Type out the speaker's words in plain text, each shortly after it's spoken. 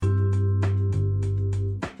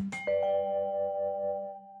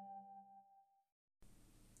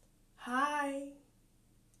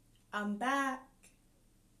I'm back.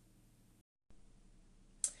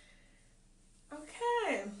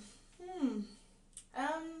 Okay.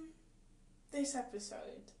 This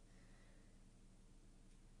episode.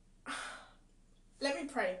 Let me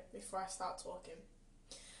pray before I start talking.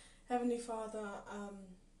 Heavenly Father,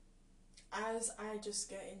 as I just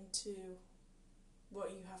get into what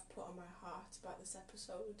you have put on my heart about this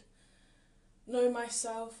episode, know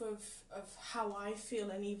myself of how I feel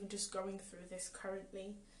and even just going through this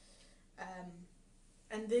currently.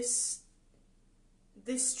 And this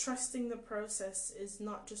trusting the process is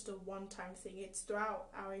not just a one-time thing, it's throughout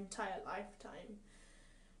our entire lifetime.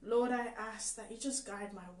 Lord, I ask that you just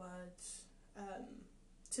guide my words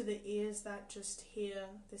to the ears that just hear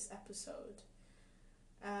this episode.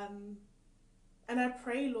 And I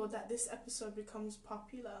pray, Lord, that this episode becomes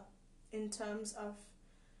popular in terms of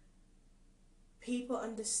people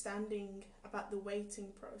understanding about the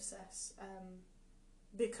waiting process,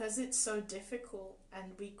 because it's so difficult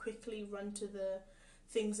and we quickly run to the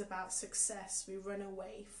things about success. We run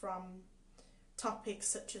away from topics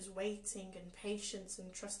such as waiting and patience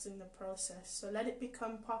and trusting the process. So let it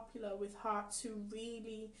become popular with hearts who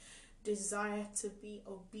really desire to be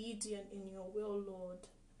obedient in your will, Lord.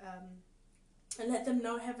 And let them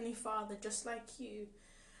know, Heavenly Father, just like you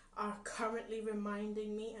are currently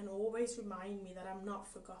reminding me and always remind me that I'm not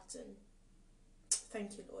forgotten.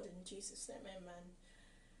 Thank you, Lord, in Jesus' name, amen.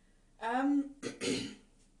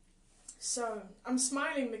 So I'm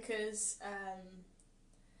smiling because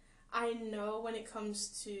I know when it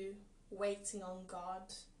comes to waiting on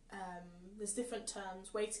God, there's different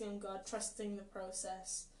terms: waiting on God, trusting the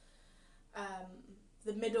process,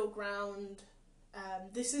 the middle ground.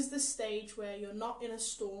 This is the stage where you're not in a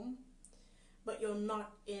storm, but you're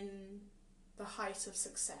not in the height of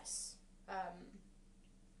success.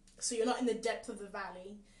 So you're not in the depth of the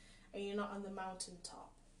valley, and you're not on the mountaintop.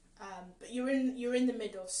 But you're in the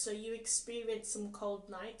middle, so you experience some cold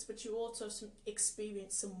nights, but you also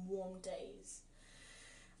experience some warm days.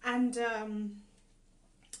 And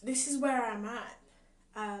this is where I'm at.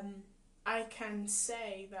 I can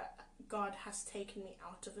say that God has taken me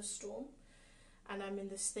out of a storm, and I'm in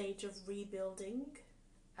the stage of rebuilding.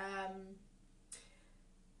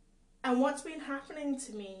 And what's been happening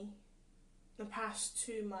to me the past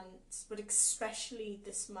 2 months, but especially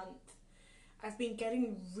this month, I've been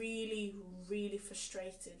getting really, really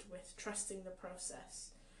frustrated with trusting the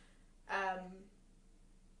process.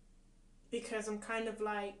 Because I'm kind of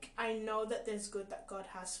like, I know that there's good that God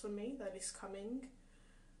has for me, that is coming,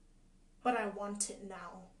 but I want it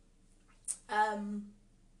now.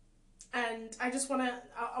 And I just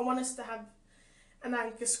I want us to have an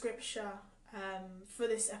anchor scripture for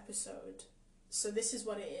this episode. So this is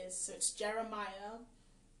what it is. So it's Jeremiah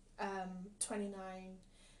 29.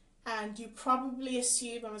 And you probably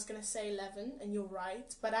assume I was going to say 11, and you're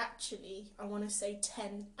right. But actually, I want to say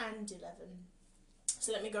 10 and 11.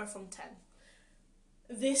 So let me go from 10.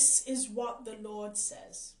 This is what the Lord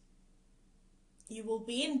says. You will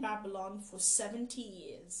be in Babylon for 70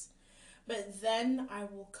 years. But then I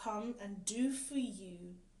will come and do for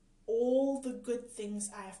you all the good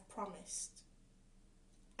things I have promised.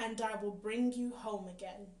 And I will bring you home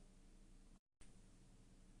again.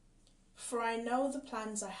 For I know the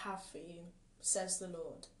plans I have for you, says the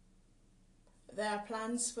Lord. They are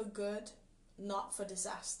plans for good, not for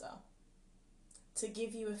disaster, to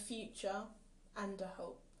give you a future and a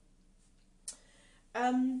hope.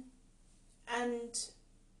 And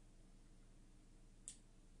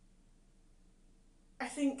I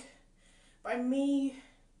think by me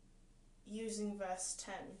using verse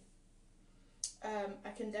 10,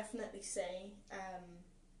 I can definitely say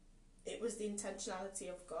it was the intentionality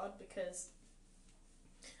of God, because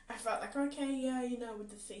I felt like, okay, yeah, with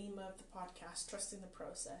the theme of the podcast, trusting the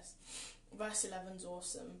process, verse 11's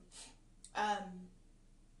awesome.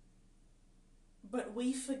 But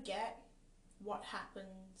we forget what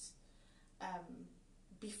happens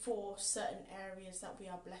before certain areas that we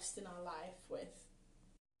are blessed in our life with.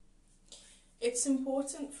 It's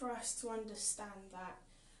important for us to understand that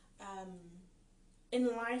in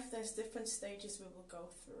life there's different stages we will go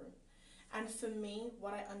through. And for me,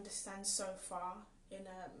 what I understand so far in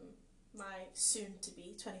my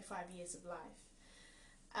soon-to-be 25 years of life,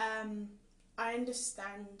 I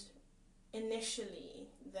understand initially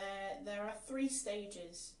there are 3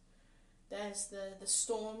 stages. There's the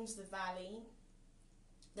storms, the valley,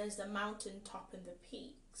 there's the mountaintop and the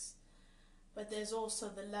peaks, but there's also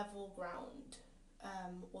the level ground,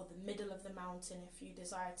 or the middle of the mountain, if you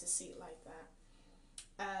desire to see it like that.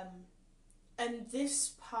 And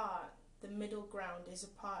this part, the middle ground, is a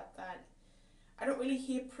part that I don't really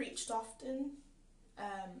hear preached often,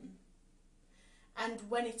 And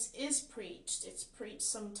when it is preached, it's preached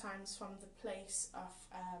sometimes from the place of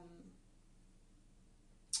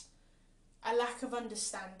a lack of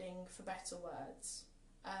understanding, for better words.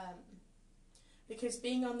 Because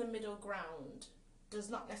being on the middle ground does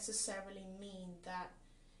not necessarily mean that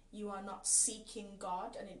you are not seeking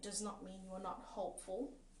God, and it does not mean you are not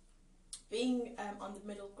hopeful. Being on the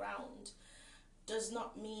middle ground does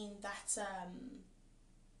not mean that,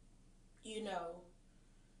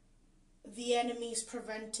 the enemy is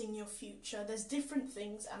preventing your future. There's different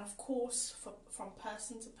things, and of course, from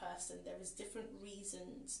person to person, there is different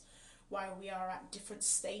reasons why we are at different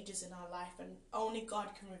stages in our life, and only God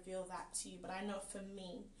can reveal that to you. But I know for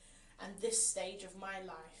me, and this stage of my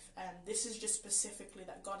life, this is just specifically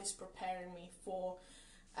that God is preparing me for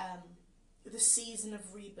the season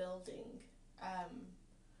of rebuilding.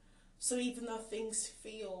 So even though things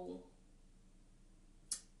feel,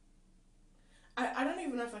 I don't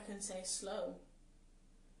even know if I can say slow,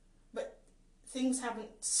 but things haven't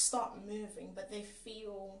stopped moving, but they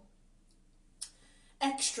feel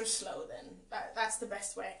extra slow then. That's the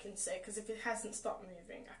best way I can say, because if it hasn't stopped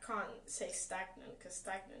moving, I can't say stagnant, because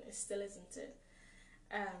stagnant it still isn't it.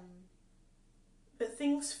 But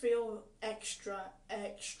things feel extra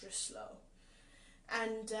slow.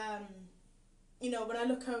 And, when I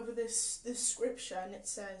look over this scripture and it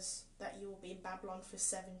says that you will be in Babylon for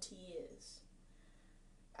 70 years,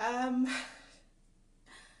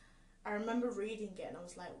 I remember reading it and I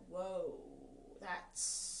was like, whoa,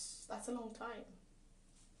 that's a long time.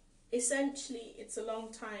 Essentially, it's a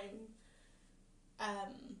long time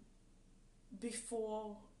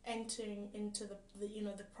before entering into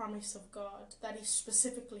the promise of God that He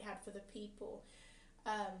specifically had for the people,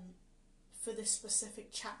 for this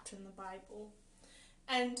specific chapter in the Bible.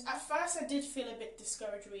 And at first I did feel a bit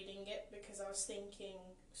discouraged reading it, because I was thinking,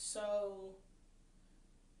 so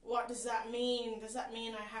what does that mean? Does that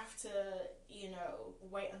mean I have to,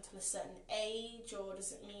 wait until a certain age, or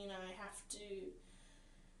does it mean I have to,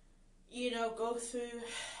 go through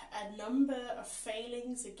a number of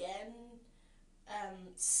failings again,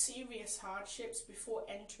 serious hardships before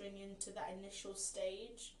entering into that initial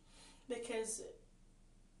stage? Because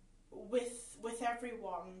with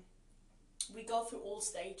everyone, we go through all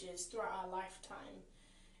stages throughout our lifetime.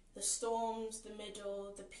 The storms, the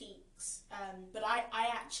middle, the peaks. But I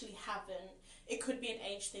actually haven't. It could be an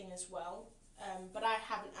age thing as well. But I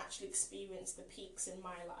haven't actually experienced the peaks in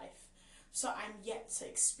my life. So I'm yet to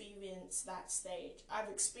experience that stage. I've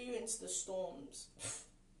experienced the storms.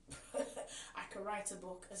 I could write a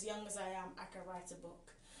book. As young as I am, I could write a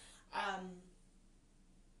book.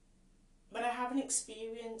 But I haven't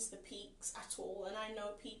experienced the peaks at all. And I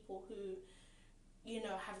know people who,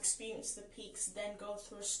 have experienced the peaks, then go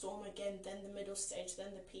through a storm again, then the middle stage,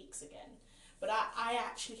 then the peaks again. But I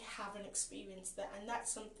actually haven't experienced that. And that's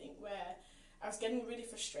something where I was getting really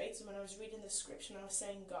frustrated when I was reading the scripture, and I was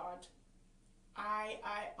saying, God, I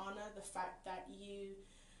honor the fact that you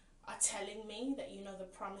are telling me that you know the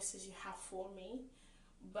promises you have for me,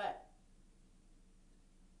 but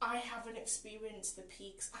I haven't experienced the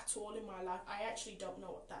peaks at all in my life. I actually don't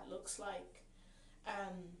know what that looks like.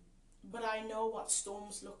 But I know what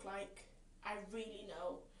storms look like. I really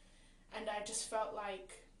know. And I just felt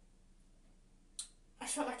like,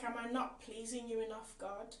 am I not pleasing you enough,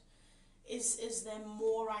 God? Is there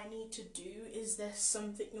more I need to do? Is there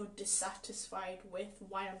something you're dissatisfied with?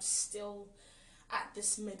 Why I'm still at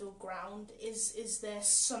this middle ground? Is there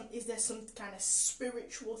some kind of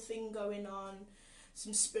spiritual thing going on?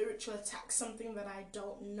 Some spiritual attack, something that I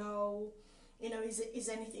don't know? Is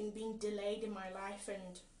anything being delayed in my life?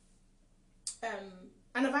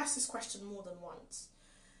 And I've asked this question more than once,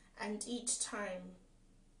 and each time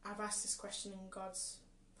I've asked this question in God's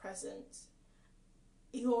presence,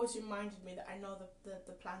 He always reminded me that I know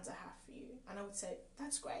the plans I have for you. And I would say,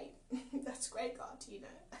 that's great. That's great, God,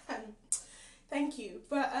 thank you.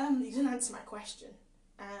 But He didn't answer my question.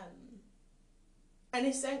 And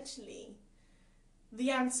essentially,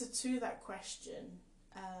 the answer to that question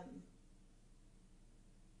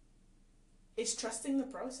is trusting the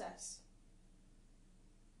process.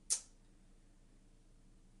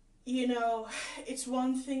 It's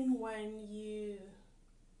one thing when you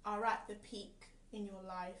are at the peak in your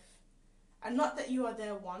life, and not that you are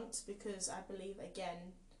there once, because I believe,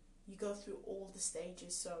 again, you go through all the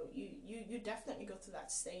stages, so you definitely go through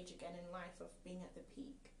that stage again in life of being at the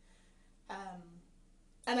peak.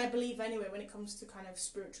 And I believe anyway, when it comes to kind of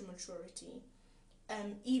spiritual maturity,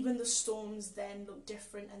 even the storms then look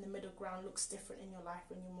different, and the middle ground looks different in your life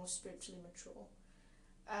when you're more spiritually mature.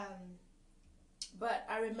 But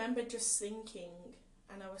I remember just thinking,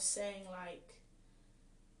 and I was saying, like,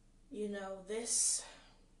 You know, this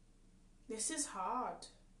is hard.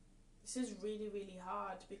 This is really, really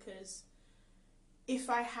hard, because if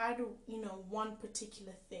I had, you know, one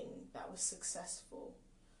particular thing that was successful,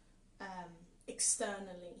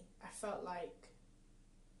 externally, I felt like,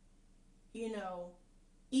 you know,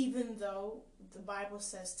 even though the Bible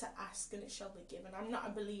says to ask and it shall be given, I'm not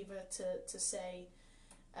a believer to say,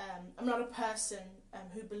 I'm not a person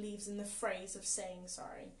who believes in the phrase of saying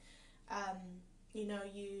sorry. You know,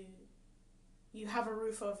 you have a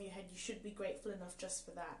roof over your head, you should be grateful enough just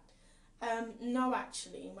for that. No,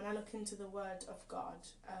 actually, when I look into the Word of God,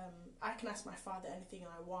 I can ask my Father anything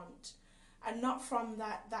I want, and not from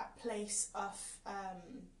that place of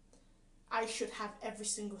I should have every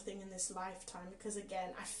single thing in this lifetime. Because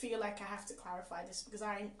again, I feel like I have to clarify this, because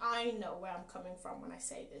I know where I'm coming from when I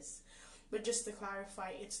say this. But just to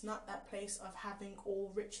clarify, it's not that place of having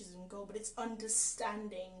all riches and gold, but it's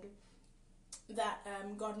understanding that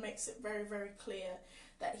God makes it very, very clear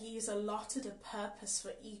that He's allotted a purpose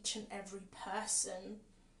for each and every person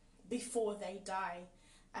before they die.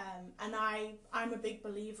 And I'm a big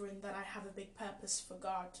believer in that. I have a big purpose for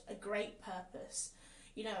God, a great purpose.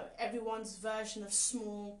 You know, everyone's version of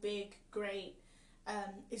small, big, great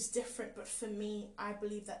is different. But for me, I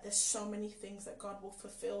believe that there's so many things that God will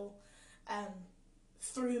fulfill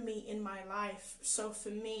through me in my life. So for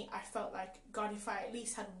me, I felt like, God, if I at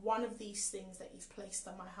least had one of these things that You've placed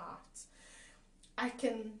on my heart, I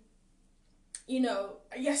can, you know,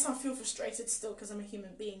 yes, I'll feel frustrated still because I'm a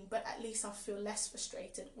human being, but at least I'll feel less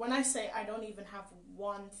frustrated. When I say I don't even have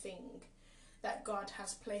one thing that God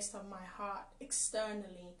has placed on my heart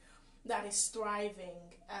externally that is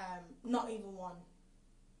thriving, not even one.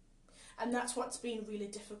 And that's what's been really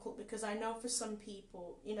difficult, because I know for some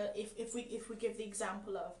people, you know, if we give the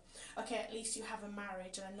example of, okay, at least you have a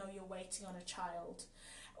marriage and I know you're waiting on a child.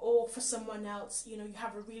 Or for someone else, you know, you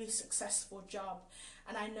have a really successful job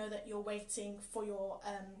and I know that you're waiting for your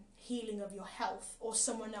healing of your health. Or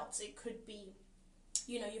someone else, it could be,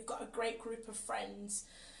 you know, you've got a great group of friends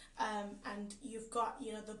and you've got,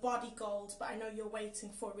 you know, the body goals, but I know you're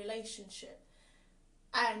waiting for a relationship.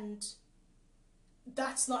 And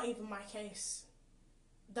that's not even my case.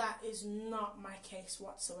 That is not my case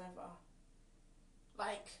whatsoever.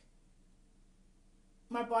 Like,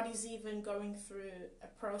 my body's even going through a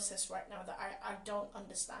process right now that I don't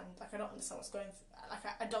understand. Like, I don't understand what's going through.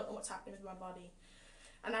 Like, I don't know what's happening with my body.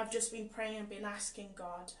 And I've just been praying and been asking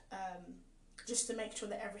God just to make sure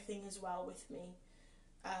that everything is well with me.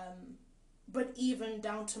 But even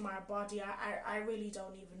down to my body, I really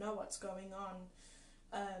don't even know what's going on.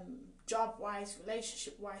 Job-wise,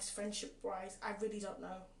 relationship-wise, friendship-wise, I really don't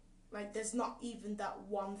know. Like, there's not even that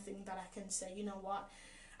one thing that I can say, you know what,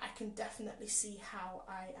 I can definitely see how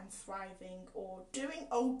I am thriving or doing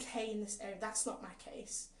okay in this area. That's not my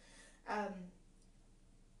case.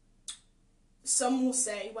 Some will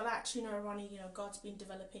say, well, actually, no, Ronnie, you know, God's been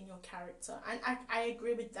developing your character. And I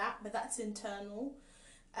agree with that, but that's internal.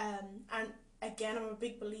 And again, I'm a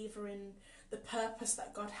big believer in the purpose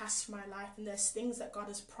that God has for my life, and there's things that God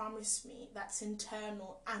has promised me that's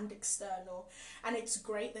internal and external. And it's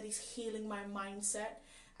great that He's healing my mindset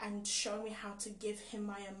and showing me how to give Him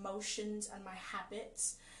my emotions and my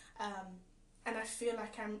habits. And I feel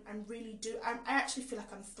like I actually feel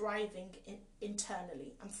like I'm thriving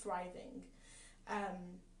internally. I'm thriving.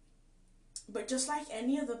 But just like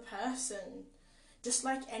any other person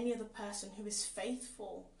who is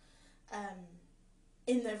faithful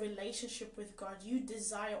in their relationship with God, you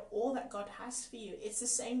desire all that God has for you. It's the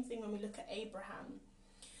same thing when we look at Abraham.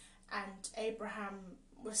 And Abraham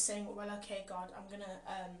was saying, well, okay, God, I'm going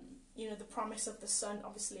to, the promise of the son,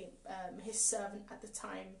 obviously, his servant at the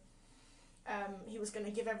time, he was going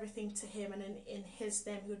to give everything to him, and in his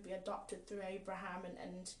name he would be adopted through Abraham,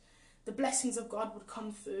 and the blessings of God would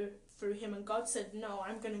come through him. And God said, no,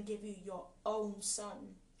 I'm going to give you your own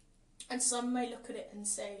son. And some may look at it and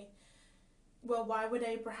say, well, why would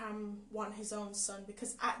Abraham want his own son?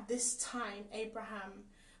 Because at this time, Abraham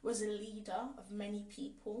was a leader of many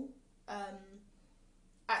people.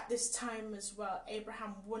 At this time as well,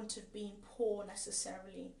 Abraham wouldn't have been poor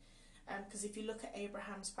necessarily. Because if you look at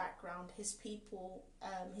Abraham's background, his people,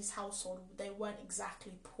 his household, they weren't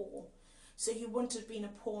exactly poor. So he wouldn't have been a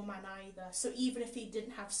poor man either. So even if he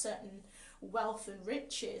didn't have certain wealth and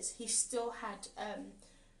riches, he still had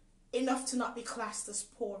enough to not be classed as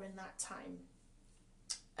poor in that time.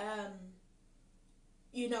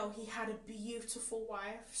 He had a beautiful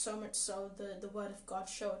wife, so much so the word of God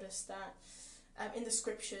showed us that in the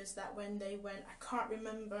scriptures, that when they went, I can't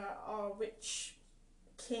remember which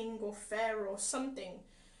king or pharaoh or something,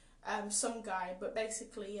 some guy, but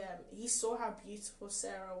basically he saw how beautiful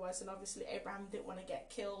Sarah was, and obviously Abraham didn't want to get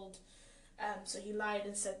killed, so he lied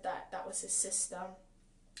and said that that was his sister.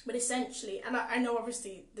 But essentially, and I know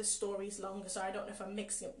obviously the story's longer, so I don't know if I'm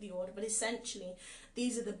mixing up the order, but essentially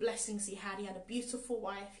these are the blessings he had. He had a beautiful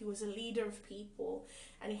wife, he was a leader of people,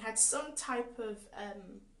 and he had some type of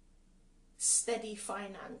steady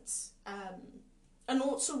finance, and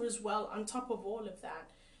also as well, on top of all of that,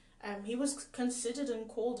 he was considered and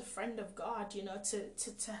called a friend of God, you know,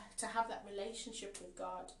 to have that relationship with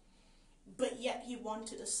God. But yet he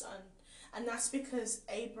wanted a son. And that's because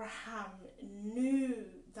Abraham knew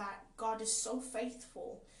that God is so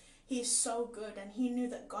faithful. He is so good. And he knew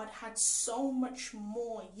that God had so much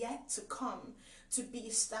more yet to come to be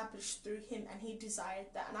established through him. And he desired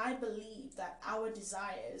that. And I believe that our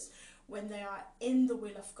desires, when they are in the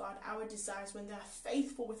will of God, our desires, when they are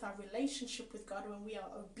faithful with our relationship with God, when we are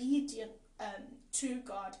obedient to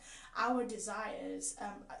God, our desires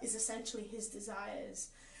is essentially his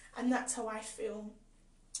desires. And that's how I feel.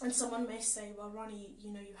 And someone may say, well, Ronnie, you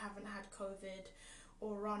know, you haven't had COVID,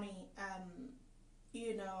 or Ronnie,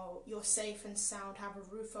 you know, you're safe and sound, have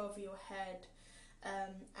a roof over your head,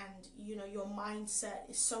 and, you know, your mindset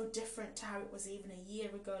is so different to how it was even a year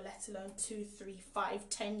ago, let alone 2, 3, 5,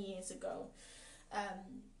 10 years ago.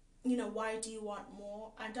 You know, why do you want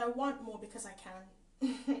more? And I want more because I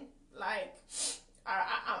can. Like,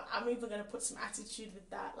 I'm even going to put some attitude with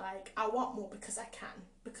that. Like, I want more because I can,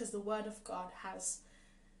 because the word of God has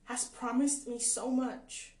promised me so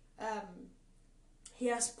much. He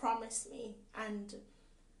has promised me, and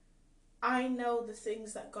I know the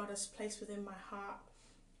things that God has placed within my heart.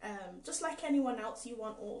 Just like anyone else, you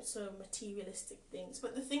want also materialistic things,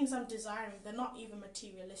 but the things I'm desiring, they're not even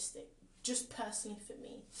materialistic. Just personally for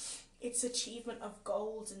me, it's achievement of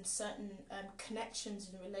goals and certain connections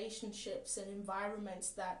and relationships and environments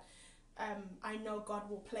that I know God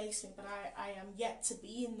will place me, but I am yet to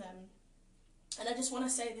be in them. And I just want to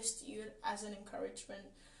say this to you as an encouragement.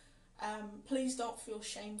 Please don't feel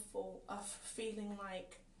shameful of feeling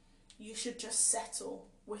like you should just settle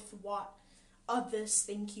with what others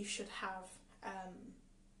think you should have.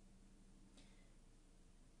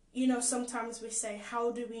 You know, sometimes we say,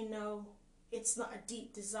 how do we know it's not a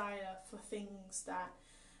deep desire for things that,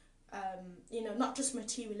 you know, not just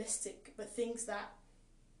materialistic, but things that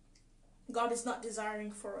God is not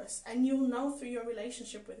desiring for us? And you'll know through your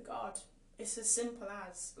relationship with God. It's as simple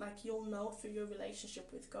as, like, you'll know through your relationship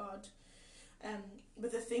with God.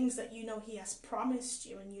 But the things that you know he has promised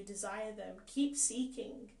you and you desire them, keep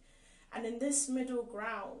seeking. And in this middle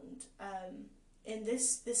ground, in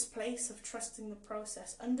this place of trusting the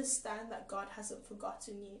process, understand that God hasn't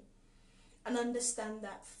forgotten you. And understand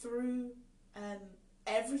that through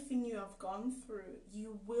everything you have gone through,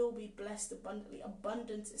 you will be blessed abundantly.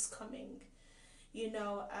 Abundance is coming. You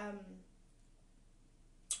know,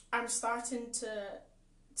 I'm starting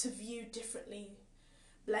to view differently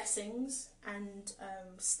blessings and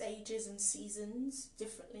stages and seasons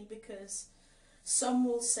differently, because some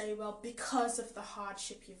will say, well, because of the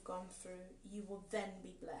hardship you've gone through, you will then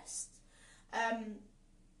be blessed.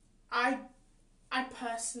 I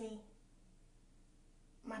personally,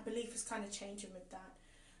 my belief is kind of changing with that,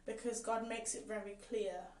 because God makes it very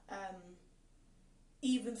clear,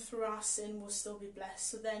 even through our sin we'll still be blessed.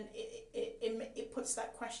 So then it puts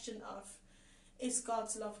that question of, is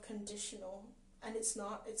God's love conditional? And it's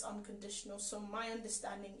not, it's unconditional. So my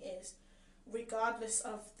understanding is, regardless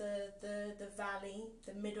of the valley,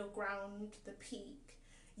 the middle ground, the peak,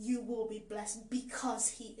 you will be blessed because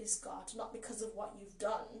he is God, not because of what you've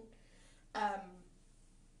done,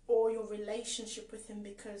 or your relationship with him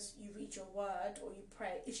because you read your word or you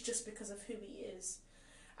pray. It's just because of who he is.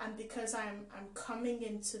 And because I'm coming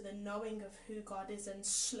into the knowing of who God is, and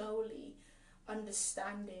slowly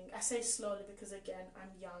understanding. I say slowly because, again,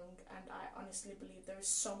 I'm young and I honestly believe there is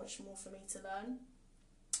so much more for me to learn.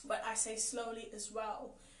 But I say slowly as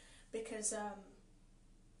well because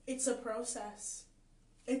it's a process.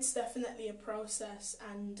 It's definitely a process.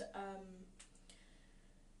 And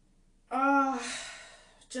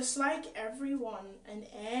just like everyone and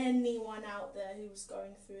anyone out there who's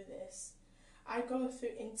going through this, I go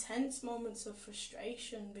through intense moments of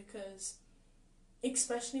frustration, because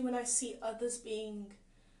especially when I see others being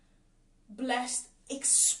blessed,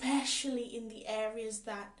 especially in the areas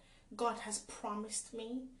that God has promised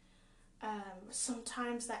me,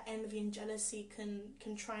 sometimes that envy and jealousy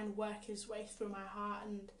can try and work his way through my heart,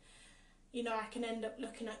 and you know, I can end up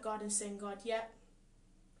looking at God and saying, God, yep,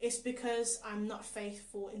 it's because I'm not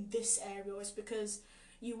faithful in this area, or it's because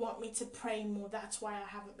you want me to pray more, that's why I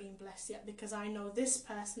haven't been blessed yet, because I know this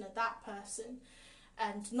person or that person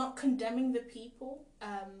and not condemning the people.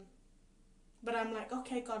 But I'm like,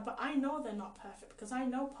 okay, God, but I know they're not perfect because I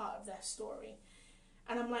know part of their story.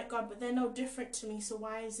 And I'm like, God, but they're no different to me, so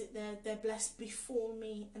why is it they're blessed before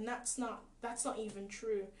me? And that's not even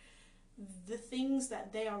true. The things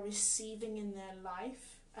that they are receiving in their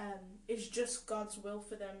life is just God's will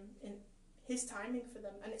for them, in His timing for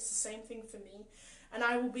them. And it's the same thing for me. And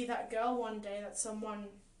I will be that girl one day that someone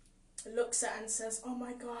looks at and says, oh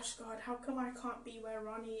my gosh, God, how come I can't be where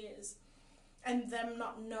Ronnie is? And them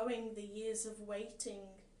not knowing the years of waiting,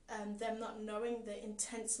 and them not knowing the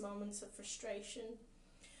intense moments of frustration.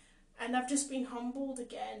 And I've just been humbled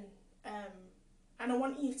again. And I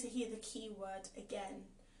want you to hear the key word again.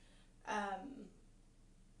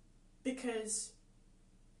 Because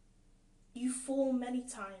you fall many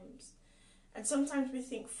times. And sometimes we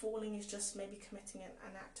think falling is just maybe committing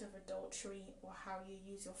an act of adultery, or how you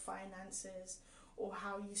use your finances, or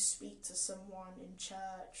how you speak to someone in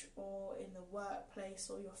church or in the workplace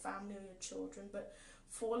or your family or your children. But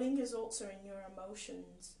falling is also in your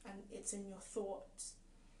emotions, and it's in your thoughts.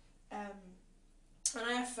 And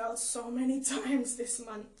I have felt so many times this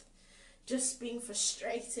month just being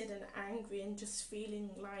frustrated and angry and just feeling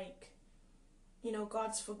like, you know,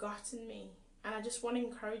 God's forgotten me. And I just want to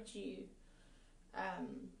encourage you,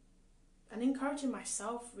 and encouraging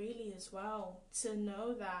myself really as well, to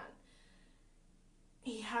know that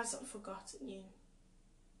He hasn't forgotten you.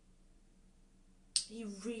 He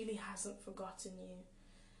really hasn't forgotten you.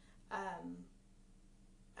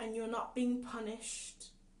 And you're not being punished.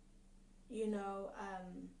 You know,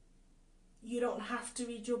 you don't have to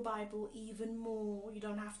read your Bible even more. You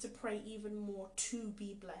don't have to pray even more to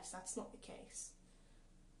be blessed. That's not the case.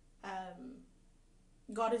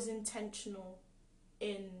 God is intentional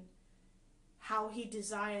in how He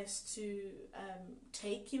desires to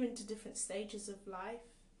take you into different stages of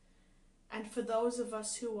life. And for those of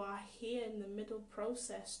us who are here in the middle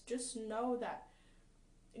process, just know that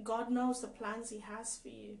God knows the plans He has for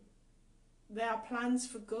you. There are plans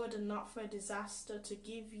for good and not for disaster, to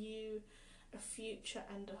give you a future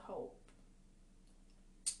and a hope.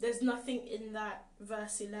 There's nothing in that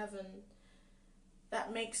verse 11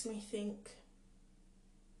 that makes me think,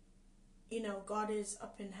 you know, God is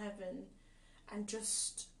up in heaven and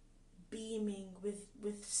just beaming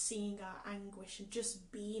with seeing our anguish, and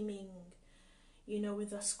just beaming, you know,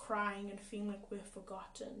 with us crying and feeling like we're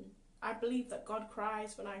forgotten. I believe that God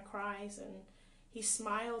cries when I cry, and He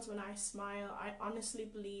smiles when I smile. I honestly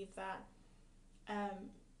believe that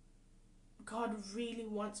God really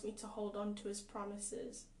wants me to hold on to His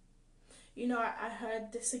promises. You know, I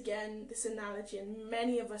heard this again, this analogy, and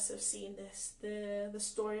many of us have seen this, the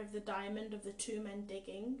story of the diamond, of the two men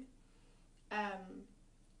digging.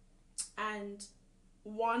 And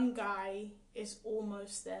one guy is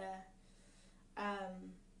almost there.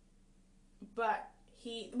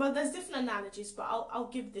 Well, there's different analogies, but I'll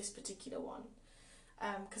give this particular one.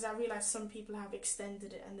 Because I realize some people have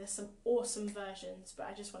extended it and there's some awesome versions, but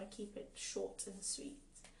I just want to keep it short and sweet.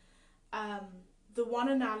 The one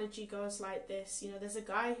analogy goes like this. You know, there's a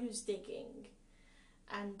guy who's digging,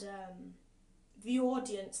 and the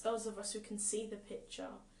audience, those of us who can see the picture,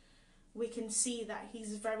 we can see that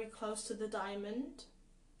he's very close to the diamond,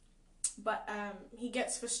 but he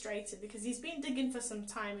gets frustrated because he's been digging for some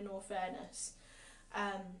time, in all fairness,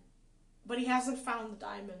 but he hasn't found the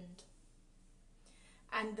diamond.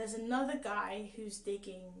 And there's another guy who's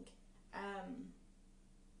digging,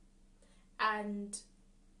 and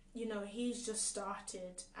you know, he's just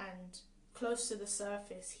started, and close to the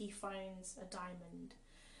surface he finds a diamond.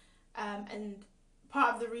 And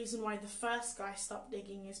part of the reason why the first guy stopped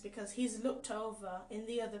digging is because he's looked over in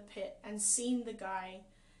the other pit and seen the guy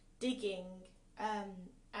digging,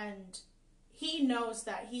 and he knows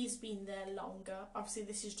that he's been there longer. Obviously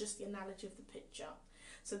this is just the analogy of the picture,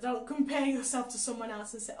 so don't compare yourself to someone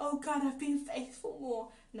else and say, oh God, I've been faithful more.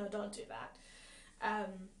 No, don't do that.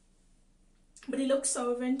 But he looks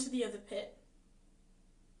over into the other pit,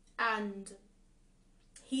 and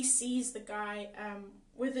he sees the guy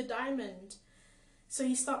with a diamond. So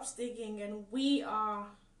he stops digging, and we are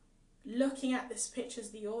looking at this picture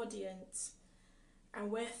as the audience,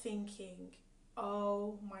 and we're thinking,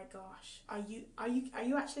 oh my gosh, are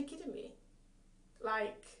you actually kidding me?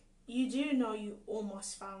 Like, you do know you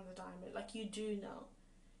almost found the diamond. Like, you do know.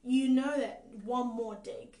 You know that one more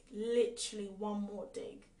dig, literally one more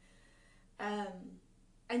dig,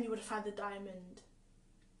 and you would have had the diamond.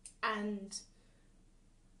 And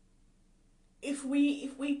if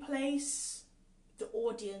we place the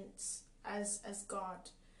audience as God,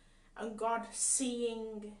 and God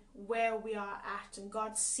seeing where we are at, and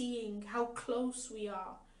God seeing how close we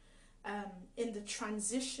are, in the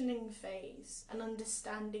transitioning phase and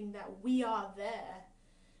understanding that we are there,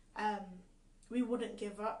 we wouldn't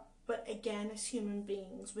give up. But again, as human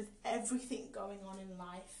beings, with everything going on in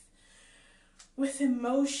life, with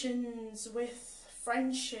emotions, with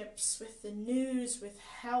friendships, with the news, with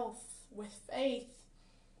health, with faith,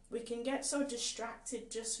 we can get so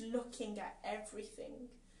distracted just looking at everything,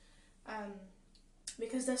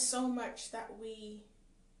 because there's so much that we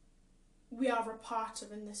are a part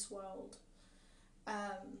of in this world,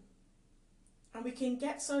 and we can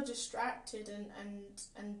get so distracted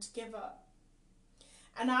and give up.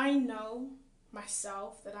 And I know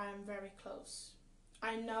myself that I am very close.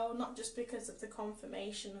 I know not just because of the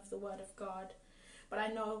confirmation of the Word of God, but I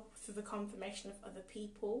know through the confirmation of other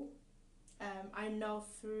people. I know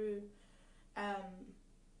through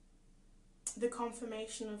the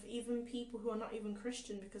confirmation of even people who are not even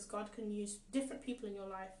Christian, because God can use different people in your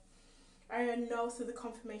life. I know through the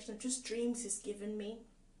confirmation of just dreams He's given me.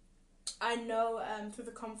 I know through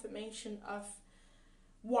the confirmation of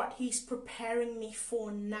what He's preparing me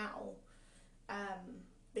for now,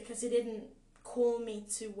 because He didn't call me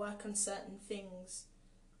to work on certain things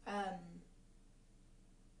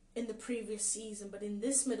in the previous season, but in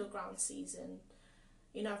this middle ground season,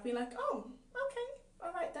 you know, I've been like, oh, okay,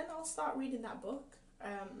 all right, then I'll start reading that book.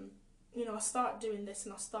 You know, I'll start doing this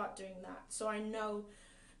and I'll start doing that. So I know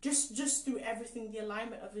just through everything, the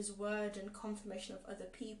alignment of His Word and confirmation of other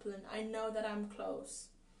people, and I know that I'm close.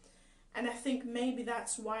 And I think maybe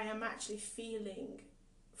that's why I'm actually feeling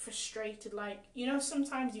frustrated. Like, you know,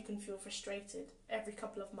 sometimes you can feel frustrated every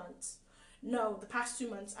couple of months. No, the past 2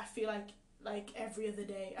 months, I feel like every other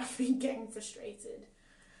day I've been getting frustrated.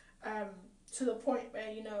 To the point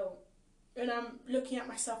where, you know, when I'm looking at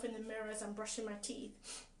myself in the mirror as I'm brushing my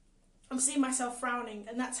teeth, I'm seeing myself frowning,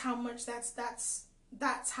 and that's how much, that's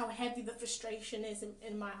how heavy the frustration is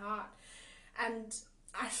in my heart. And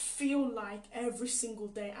I feel like every single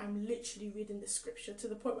day I'm literally reading the scripture, to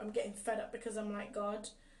the point where I'm getting fed up, because I'm like, God,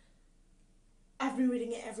 I've been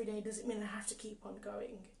reading it every day, does it mean I have to keep on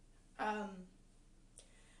going?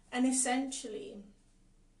 And essentially,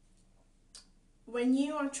 when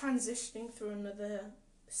you are transitioning through another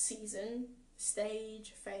season,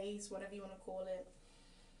 stage, phase, whatever you want to call it,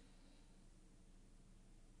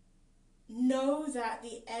 know that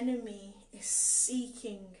the enemy is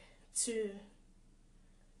seeking to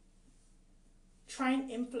try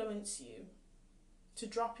and influence you to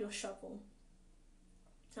drop your shovel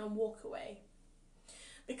and walk away.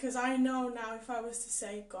 Because I know now, if I was to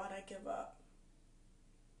say, God, I give up,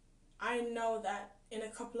 I know that in a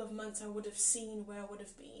couple of months I would have seen where I would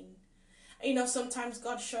have been. And, you know, sometimes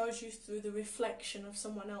God shows you through the reflection of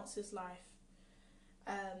someone else's life.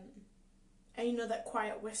 And you know, that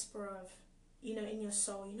quiet whisper of, you know, in your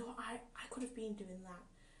soul, you know, I could have been doing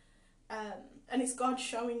that. And it's God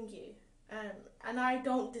showing you. And I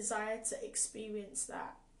don't desire to experience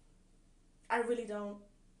that. I really don't.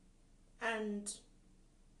 And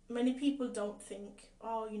many people don't think,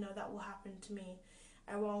 oh, you know, that will happen to me.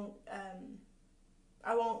 I won't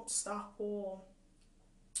stop, or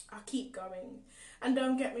I'll keep going. And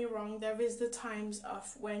don't get me wrong, there is the times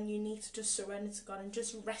of when you need to just surrender to God and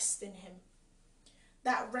just rest in Him.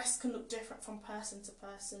 That rest can look different from person to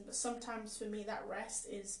person, but sometimes for me that rest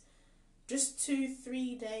is just 2,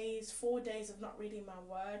 3 days, 4 days of not reading my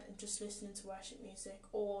word and just listening to worship music,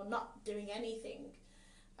 or not doing anything,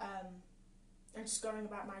 and just going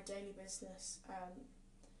about my daily business,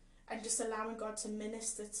 and just allowing God to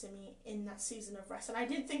minister to me in that season of rest. And I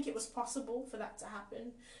didn't think it was possible for that to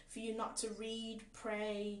happen, for you not to read,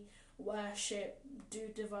 pray, worship, do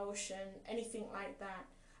devotion, anything like that,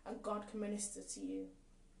 and God can minister to you.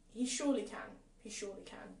 He surely can. He surely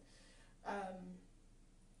can.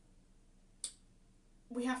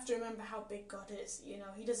 We have to remember how big God is. You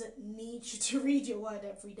know, He doesn't need you to read your word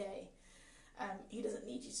every day. He doesn't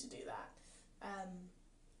need you to do that.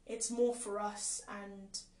 It's more for us,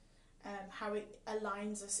 and how it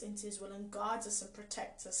aligns us into His will and guards us and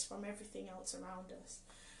protects us from everything else around us.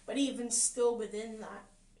 But even still within that,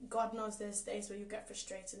 God knows there's days where you get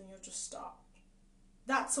frustrated and you'll just stop.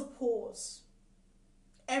 That's a pause.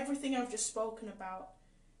 Everything I've just spoken about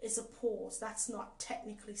is a pause. That's not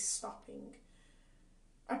technically stopping.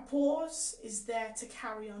 A pause is there to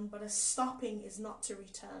carry on, but a stopping is not to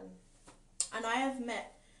return. And I have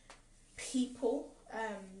met people,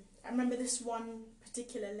 I remember this one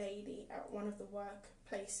particular lady at one of the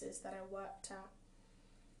workplaces that I worked at,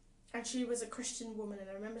 and she was a Christian woman, and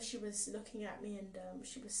I remember she was looking at me, and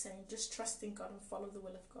she was saying, just trust in God and follow the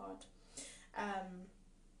will of God.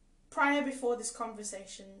 Before this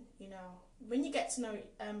conversation, you know, when you get to know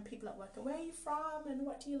people at work, and where are you from, and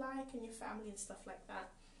what do you like, and your family and stuff like that.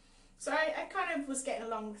 So I kind of was getting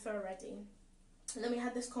along with her already. And then we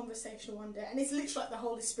had this conversation one day, and it's literally like the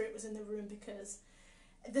Holy Spirit was in the room, because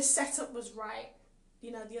the setup was right.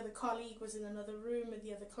 You know, the other colleague was in another room with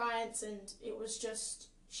the other clients, and it was just,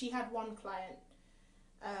 she had one client.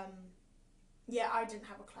 Yeah, I didn't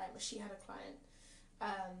have a client, but she had a client.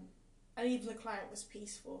 And even the client was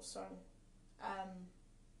peaceful, so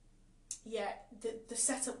yeah, the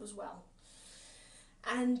setup was well.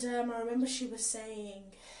 And I remember she was saying,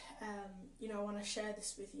 you know, I want to share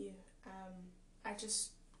this with you.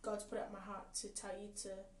 God's put it in my heart to tell you to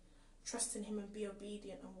trust in him and be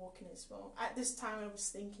obedient and walk in his will. At this time I was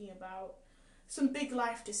thinking about some big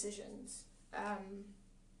life decisions, and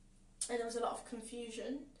there was a lot of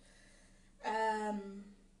confusion,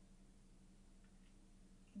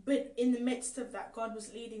 but in the midst of that, God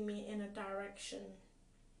was leading me in a direction,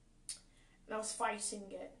 and I was fighting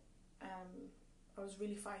it. I was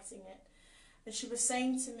really fighting it. And she was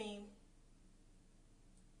saying to me,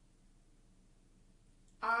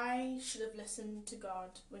 I should have listened to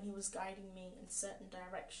God when he was guiding me in certain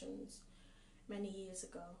directions many years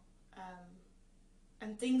ago.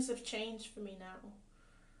 And things have changed for me now.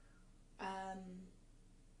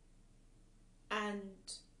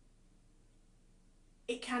 And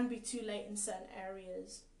it can be too late in certain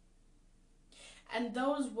areas. And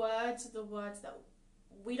those words are the words that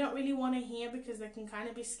we don't really want to hear, because they can kind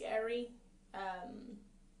of be scary.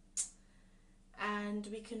 And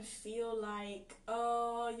we can feel like,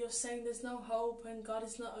 oh, you're saying there's no hope and God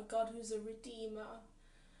is not a God who's a redeemer.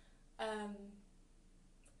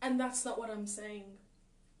 And that's not what I'm saying.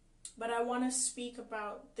 But I want to speak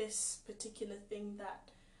about this particular thing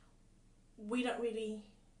that you don't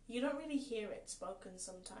really hear it spoken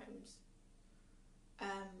sometimes.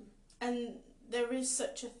 And there is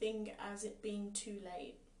such a thing as it being too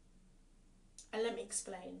late. And let me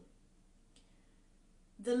explain.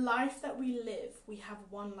 The life that we live, we have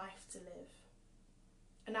one life to live.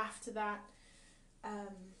 And after that,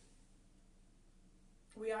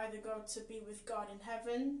 we either go to be with God in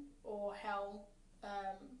heaven or hell.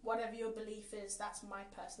 Whatever your belief is, that's my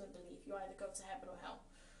personal belief. You either go to heaven or hell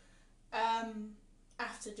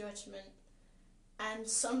after judgment. And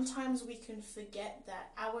sometimes we can forget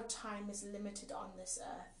that our time is limited on this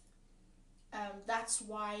earth. That's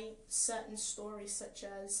why certain stories such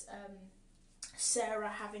as Sarah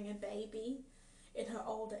having a baby in her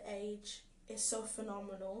older age is so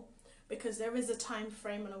phenomenal, because there is a time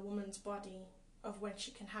frame in a woman's body of when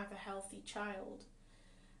she can have a healthy child.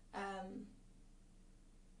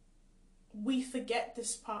 We forget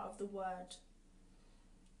this part of the word,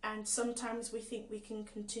 and sometimes we think we can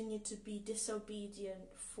continue to be disobedient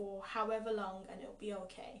for however long and it'll be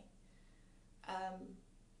okay.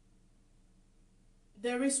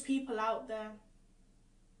 There is people out there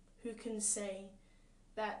who can say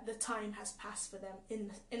that the time has passed for them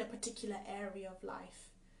in a particular area of life,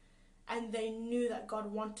 and they knew that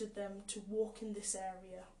God wanted them to walk in this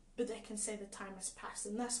area, but they can say the time has passed.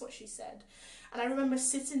 And that's what she said. And I remember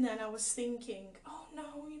sitting there and I was thinking, oh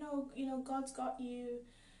no, you know God's got you,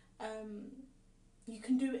 you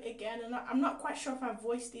can do it again. And I'm not quite sure if I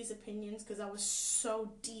voiced these opinions, because I was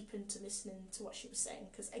so deep into listening to what she was saying,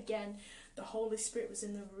 because again, the Holy Spirit was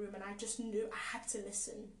in the room and I just knew I had to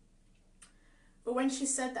listen. But when she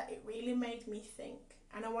said that, it really made me think.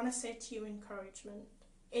 And I want to say to you encouragement,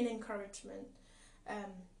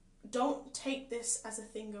 don't take this as a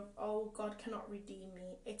thing of, oh, God cannot redeem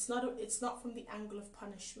me. It's not from the angle of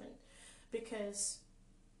punishment, because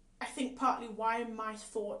I think partly why my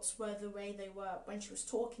thoughts were the way they were when she was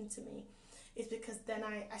talking to me is because then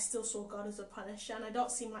I still saw God as a punisher, and I don't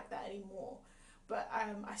seem like that anymore. But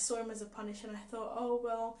I saw him as a punisher, and I thought, oh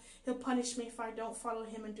well, he'll punish me if I don't follow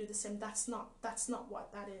him and do the same. That's not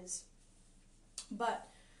what that is. But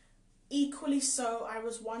equally so, I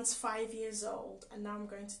was once 5 years old, and now I'm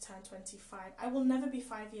going to turn 25. I will never be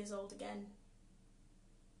 5 years old again.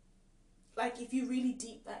 Like, if you really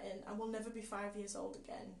deep that in, I will never be 5 years old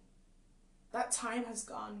again. That time has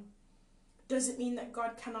gone. Does it mean that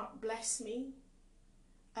God cannot bless me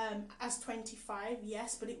as 25?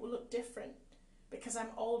 Yes, but it will look different. Because I'm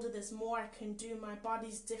older, there's more I can do. My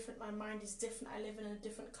body's different, my mind is different. I live in a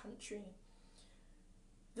different country.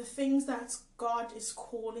 The things that God is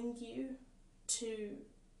calling you to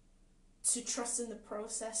trust in the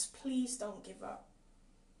process, please don't give up.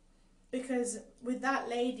 Because with that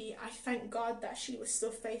lady, I thank God that she was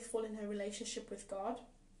still faithful in her relationship with God.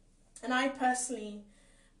 And I personally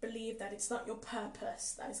believe that it's not your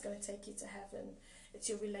purpose that is going to take you to heaven. It's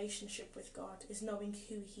your relationship with God, is knowing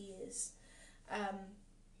who he is.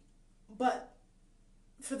 But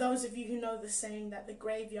for those of you who know the saying that the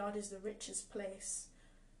graveyard is the richest place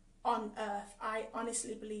on earth, I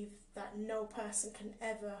honestly believe that no person can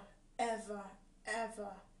ever, ever, ever,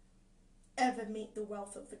 ever meet the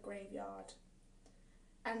wealth of the graveyard.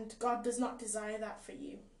 And God does not desire that for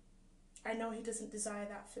you. I know He doesn't desire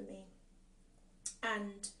that for me.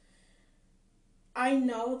 And I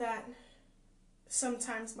know that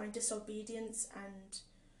sometimes my disobedience and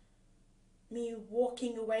me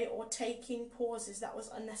walking away or taking pauses that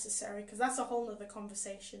was unnecessary, because that's a whole nother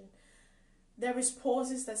conversation. There is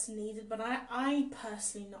pauses that's needed, but I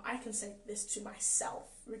personally know, I can say this to myself,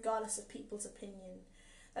 regardless of people's opinion,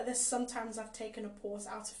 that there's sometimes I've taken a pause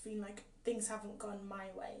out of feeling like things haven't gone my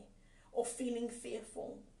way, or feeling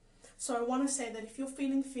fearful. So I want to say that if you're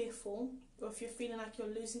feeling fearful, or if you're feeling like you're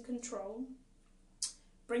losing control,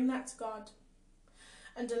 bring that to God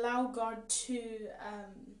and allow God to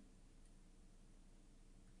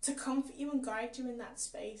comfort you and guide you in that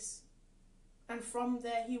space. And from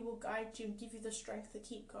there, He will guide you and give you the strength to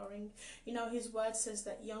keep going. You know, His word says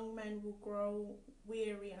that young men will grow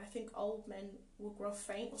weary, and I think old men will grow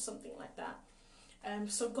faint, or something like that.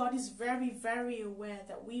 So God is very, very aware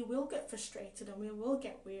that we will get frustrated and we will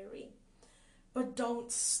get weary. But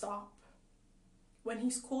don't stop. When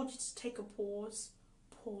He's called you to take a pause,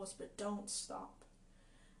 but don't stop.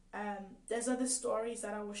 There's other stories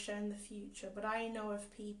that I will share in the future, but I know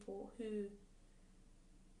of people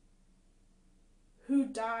who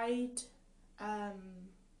died, how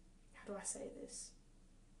do I say this?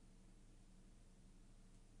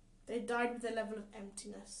 They died with a level of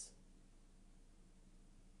emptiness.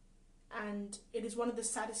 And it is one of the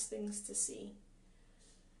saddest things to see.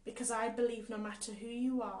 Because I believe no matter who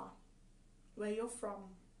you are, where you're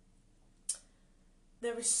from,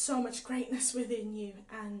 there is so much greatness within you,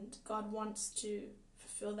 and God wants to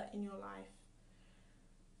fulfill that in your life.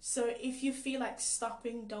 So if you feel like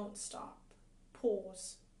stopping, don't stop.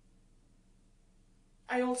 Pause.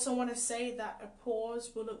 I also want to say that a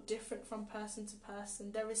pause will look different from person to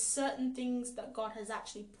person. There is certain things that God has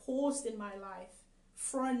actually paused in my life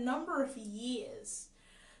for a number of years.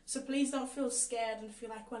 So please don't feel scared and feel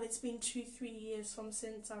like, well, it's been 2-3 years from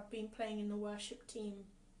since I've been playing in the worship team.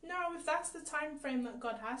 No, if that's the time frame that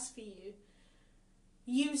God has for you,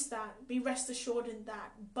 use that. Be rest assured in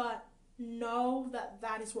that. But know that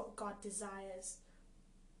that is what God desires.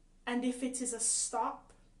 And if it is a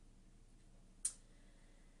stop,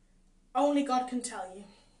 only God can tell you.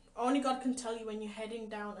 Only God can tell you when you're heading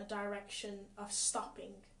down a direction of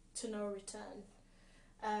stopping to no return.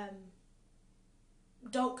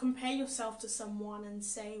 Don't compare yourself to someone and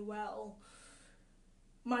say, well,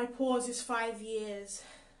 my pause is 5 years,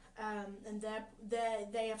 and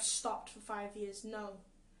they have stopped for 5 years. No.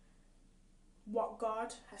 What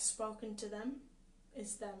God has spoken to them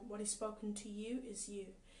is them. What He's spoken to you is you.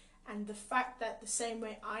 And the fact that the same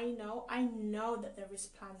way I know that there is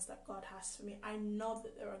plans that God has for me. I know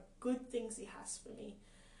that there are good things He has for me.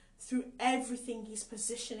 Through everything He's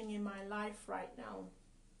positioning in my life right now,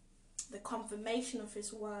 the confirmation of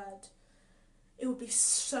His word, it would be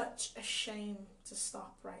such a shame to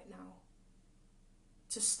stop right now.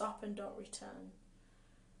 To stop and don't return.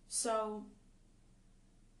 So,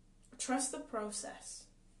 trust the process.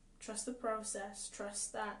 Trust the process.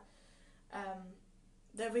 Trust that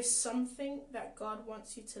there is something that God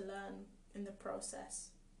wants you to learn in the process.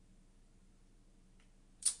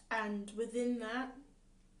 And within that,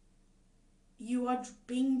 you are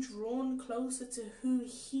being drawn closer to who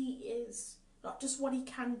He is. Not just what He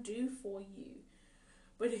can do for you,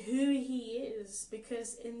 but who He is.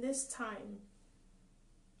 Because in this time,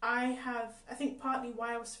 I think partly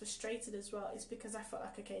why I was frustrated as well is because I felt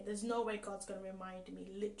like, okay, there's no way God's going to remind me,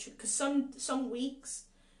 literally. Because some weeks,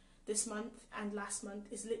 this month and last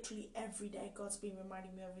month, is literally every day God's been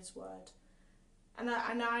reminding me of His word. And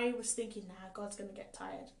I was thinking, nah, God's going to get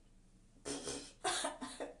tired.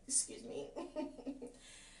 Excuse me.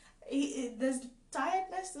 There's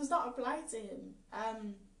tiredness does not apply to Him.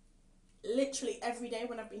 Literally every day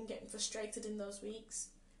when I've been getting frustrated in those weeks,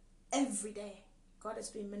 every day God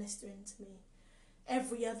has been ministering to me.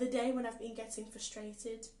 Every other day when I've been getting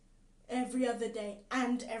frustrated, every other day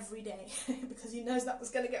and every day, because He knows that I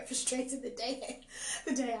was going to get frustrated the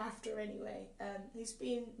day after anyway. He's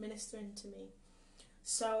been ministering to me.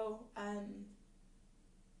 So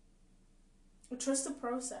trust the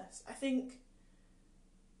process. I think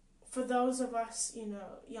for those of us,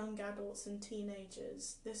 young adults and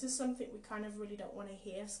teenagers, this is something we kind of really don't want to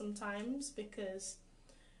hear sometimes, because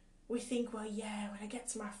we think, well, yeah, when I get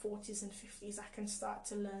to my 40s and 50s, I can start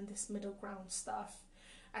to learn this middle ground stuff.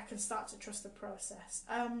 I can start to trust the process.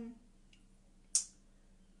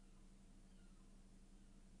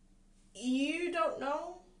 don't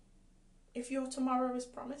know if your tomorrow is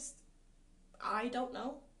promised. I don't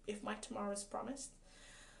know if my tomorrow is promised.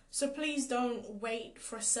 So please don't wait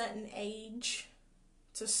for a certain age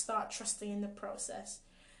to start trusting in the process.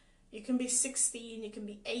 You can be 16, you can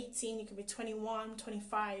be 18, you can be 21,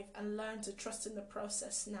 25, and learn to trust in the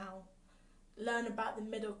process now. Learn about the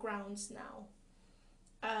middle grounds now.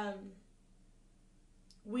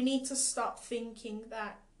 We need to stop thinking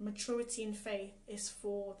that maturity in faith is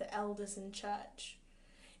for the elders in church.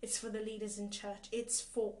 It's for the leaders in church. It's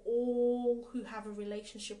for all who have a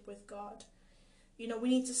relationship with God. You know, we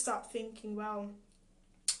need to stop thinking, well,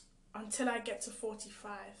 until I get to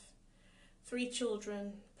 45, 3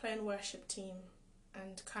 children, playing worship team,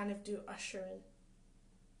 and kind of do ushering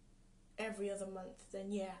every other month,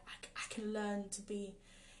 then yeah, I can learn to be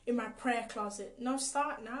in my prayer closet. No,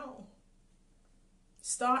 start now.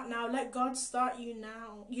 Start now. Let God start you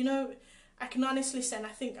now. You know, I can honestly say, and I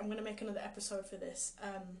think I'm going to make another episode for this,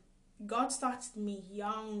 God started me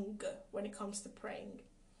young when it comes to praying.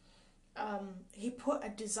 He put a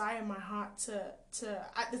desire in my heart to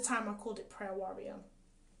at the time I called it Prayer Warrior.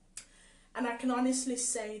 And I can honestly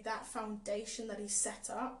say that foundation that he set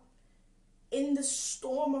up in the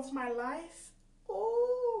storm of my life,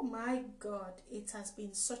 oh my God, it has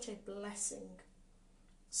been such a blessing.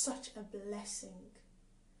 Such a blessing.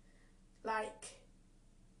 Like,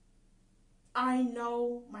 I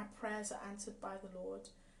know my prayers are answered by the Lord.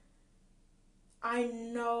 I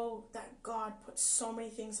know that God puts so many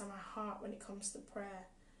things on my heart when it comes to prayer.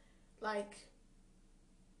 Like,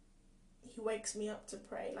 he wakes me up to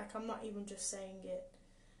pray. Like, I'm not even just saying it.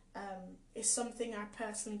 It's something I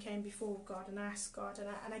personally came before God and asked God,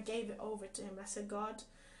 and I gave it over to him. I said, God,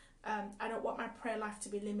 I don't want my prayer life to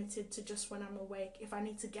be limited to just when I'm awake. If I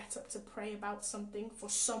need to get up to pray about something for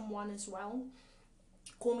someone as well,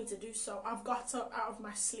 call me to do so. I've got up out of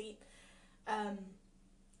my sleep,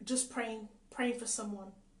 just praying for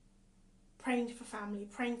someone, praying for family,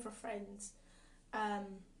 praying for friends,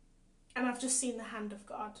 and I've just seen the hand of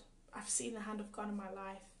God. I've seen the hand of God in my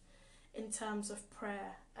life in terms of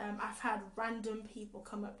prayer. I've had random people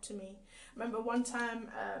come up to me. I remember one time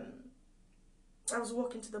I was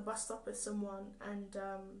walking to the bus stop with someone, and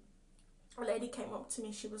a lady came up to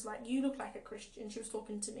me. She was like, "You look like a Christian." She was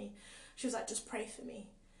talking to me. She was like, "Just pray for me."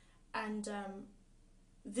 And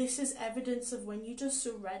this is evidence of when you just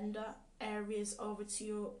surrender areas over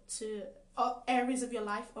areas of your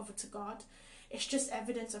life over to God. It's just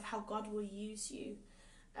evidence of how God will use you,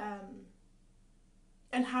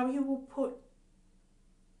 and how he will put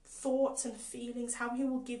thoughts and feelings, how he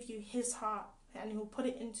will give you his heart, and he will put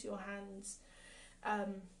it into your hands.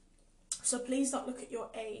 So please don't look at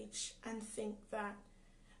your age and think that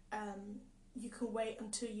you can wait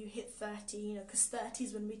until you hit 30, you know, because 30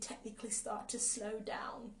 is when we technically start to slow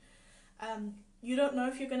down. You don't know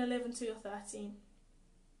if you're going to live until you're 30,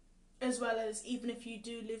 as well as even if you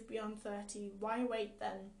do live beyond 30, why wait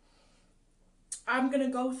then? I'm going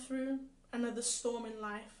to go through another storm in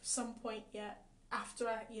life some point yet after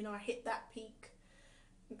I hit that peak.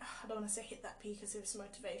 I don't want to say hit that peak as if it's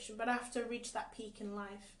motivation, but after I reach that peak in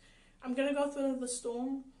life, I'm going to go through another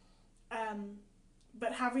storm,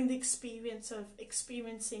 but having the experience of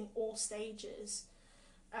experiencing all stages,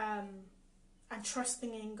 and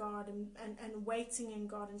trusting in God and waiting in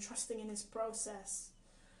God and trusting in his process,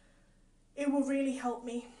 it will really help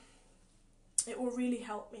me. It will really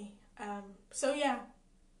help me. So yeah,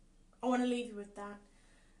 I want to leave you with that,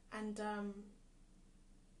 and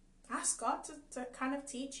ask God to kind of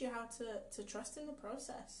teach you how to trust in the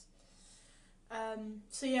process.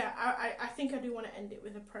 So yeah, I think I do want to end it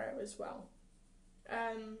with a prayer as well.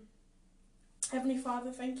 Heavenly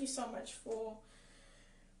Father, thank you so much for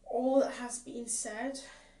all that has been said,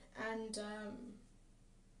 and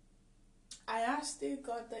I ask, dear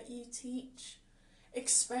God, that you teach,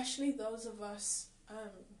 especially those of us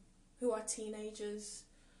who are teenagers,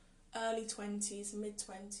 early 20s,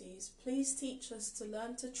 mid-20s. Please teach us to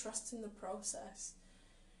learn to trust in the process.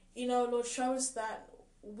 You know, Lord, show us that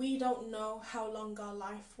we don't know how long our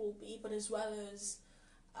life will be, but as well as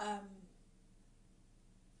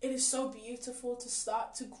it is so beautiful to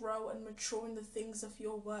start to grow and mature in the things of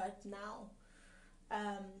your word now,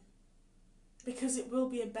 because it will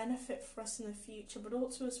be a benefit for us in the future. But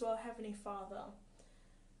also as well, Heavenly Father,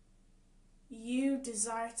 you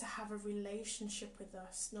desire to have a relationship with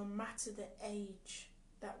us no matter the age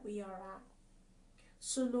that we are at.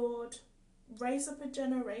 So Lord, raise up a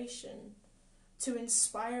generation to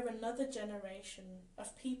inspire another generation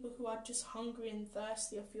of people who are just hungry and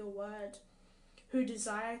thirsty of your word, who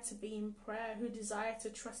desire to be in prayer, who desire to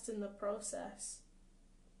trust in the process.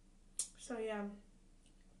 So yeah,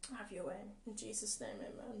 Have your way. In Jesus' name,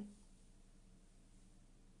 amen.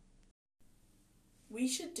 We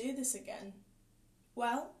should do this again.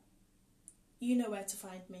 Well, you know where to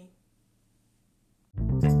find me.